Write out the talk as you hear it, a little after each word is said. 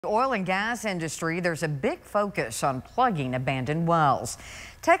The oil and gas industry, there's a big focus on plugging abandoned wells.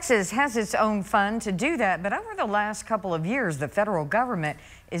 Texas has its own fund to do that, but over the last couple of years, the federal government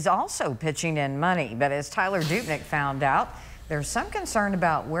is also pitching in money. But as Tyler Dupnick found out, there's some concern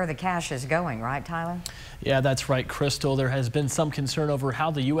about where the cash is going, right, Tyler? Yeah, that's right, Crystal. There has been some concern over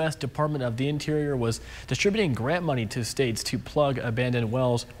how the U.S. Department of the Interior was distributing grant money to states to plug abandoned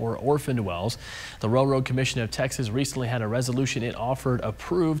wells or orphaned wells. The Railroad Commission of Texas recently had a resolution it offered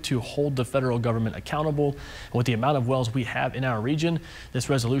approved to hold the federal government accountable. And with the amount of wells we have in our region, this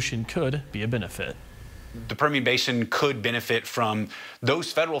resolution could be a benefit. The Permian Basin could benefit from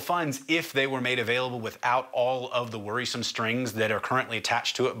those federal funds if they were made available without all of the worrisome strings that are currently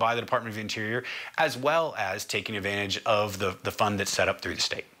attached to it by the Department of the Interior, as well as taking advantage of the fund that's set up through the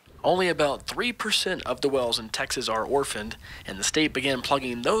state. Only about 3% of the wells in Texas are orphaned, and the state began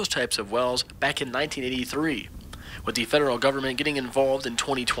plugging those types of wells back in 1983. With the federal government getting involved in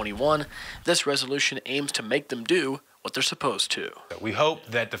 2021, this resolution aims to make them do what they're supposed to. We hope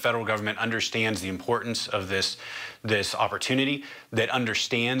that the federal government understands the importance of this opportunity, that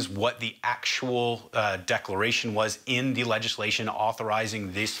understands what the actual declaration was in the legislation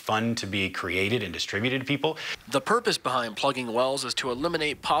authorizing this fund to be created and distributed to people. The purpose behind plugging wells is to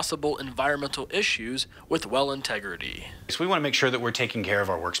eliminate possible environmental issues with well integrity. So we want to make sure that we're taking care of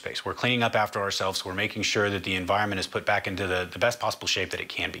our workspace. We're cleaning up after ourselves. We're making sure that the environment is put back into the best possible shape that it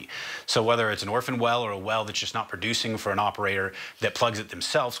can be. So whether it's an orphan well or a well that's just not producing for an operator that plugs it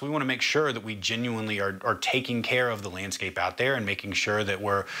themselves, we want to make sure that we genuinely are taking care of the landscape out there and making sure that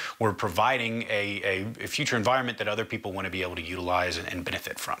we're providing a future environment that other people want to be able to utilize and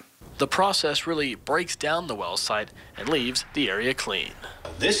benefit from. The process really breaks down the well site and leaves the area clean.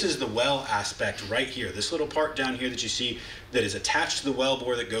 This is the well aspect right here. This little part down here that you see that is attached to the well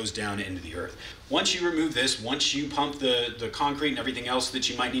bore that goes down into the earth. Once you remove this, once you pump the concrete and everything else that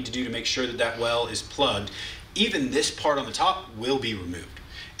you might need to do to make sure that that well is plugged, even this part on the top will be removed.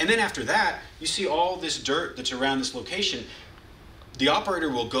 And then after that, you see all this dirt that's around this location. The operator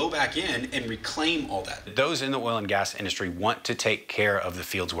will go back in and reclaim all that. Those in the oil and gas industry want to take care of the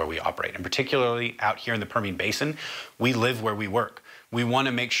fields where we operate, and particularly out here in the Permian Basin, we live where we work. We want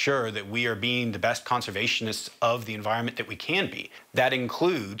to make sure that we are being the best conservationists of the environment that we can be. That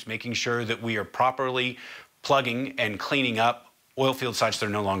includes making sure that we are properly plugging and cleaning up oil field sites that are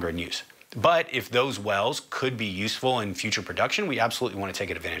no longer in use. But if those wells could be useful in future production, we absolutely want to take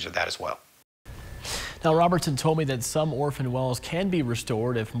advantage of that as well. Now, Robertson told me that some orphan wells can be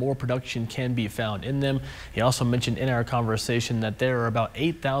restored if more production can be found in them. He also mentioned in our conversation that there are about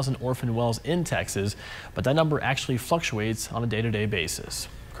 8,000 orphan wells in Texas, but that number actually fluctuates on a day-to-day basis.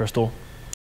 Crystal?